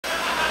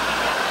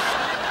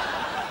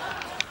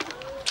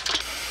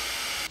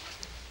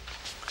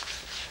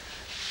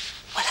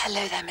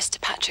Hello there, Mr.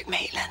 Patrick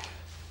Maitland.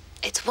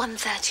 It's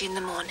 1:30 in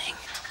the morning,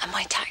 and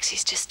my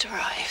taxi's just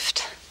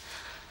arrived.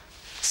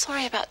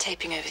 Sorry about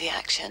taping over the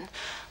action,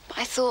 but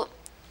I thought,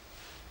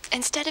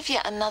 instead of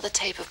yet another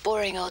tape of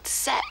boring old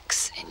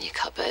sex in your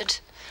cupboard,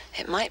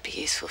 it might be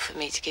useful for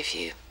me to give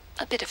you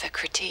a bit of a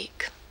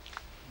critique.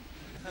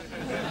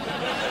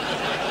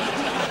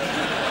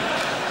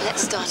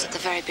 Let's start at the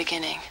very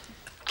beginning.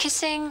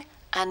 Kissing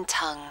and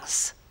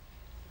tongues.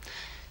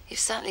 You've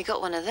certainly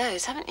got one of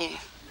those, haven't you?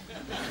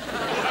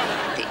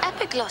 The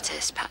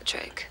epiglottis,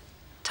 Patrick,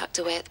 tucked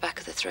away at the back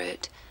of the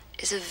throat,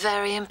 is a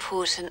very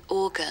important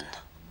organ,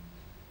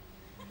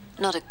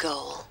 not a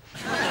goal.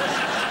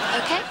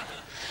 Okay?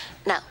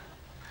 Now,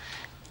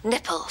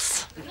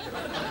 nipples.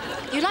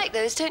 You like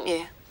those, don't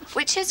you?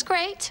 Which is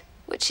great,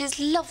 which is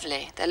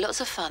lovely. They're lots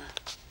of fun.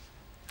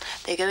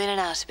 They go in and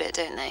out a bit,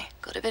 don't they?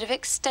 Got a bit of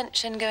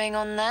extension going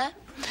on there.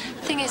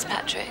 Thing is,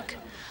 Patrick,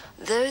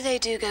 though they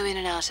do go in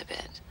and out a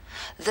bit,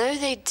 though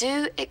they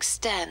do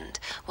extend,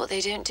 what they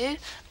don't do,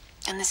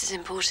 and this is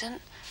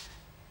important,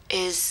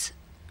 is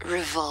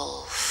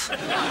revolve.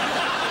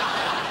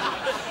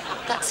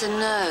 That's a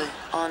no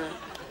on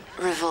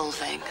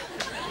revolving.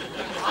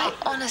 Quite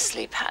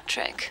honestly,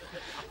 Patrick,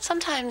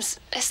 sometimes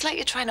it's like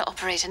you're trying to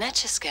operate an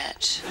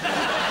Etch-a-Sketch. Okay,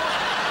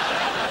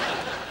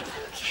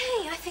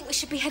 I think we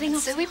should be heading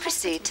off. So we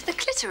proceed to the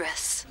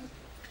clitoris.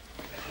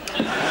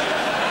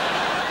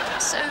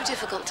 So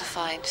difficult to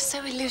find,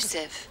 so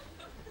elusive.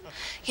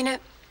 You know,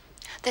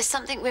 there's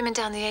something women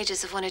down the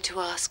ages have wanted to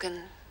ask,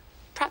 and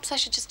perhaps I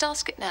should just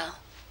ask it now.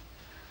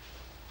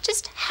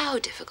 Just how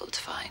difficult to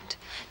find,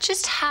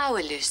 just how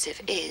elusive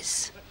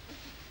is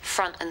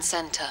front and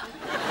center?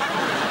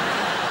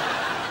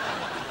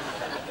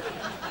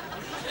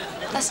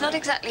 That's not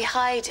exactly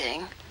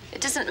hiding.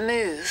 It doesn't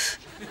move.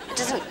 It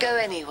doesn't go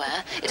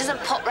anywhere. It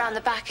doesn't pop round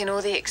the back in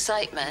all the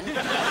excitement.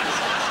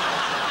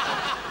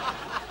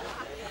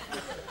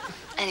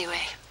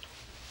 Anyway,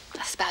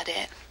 that's about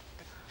it.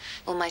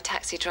 Well, my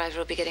taxi driver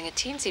will be getting a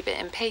teensy bit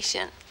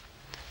impatient.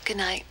 Good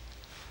night.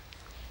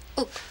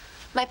 Oh,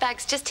 my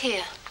bag's just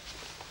here.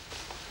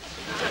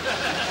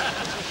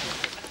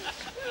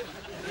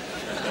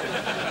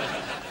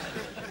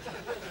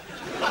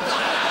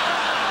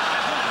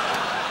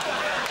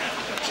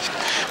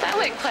 That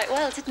went quite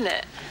well, didn't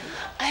it?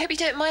 I hope you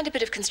don't mind a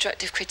bit of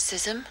constructive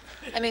criticism.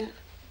 I mean,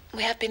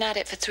 we have been at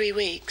it for 3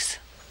 weeks.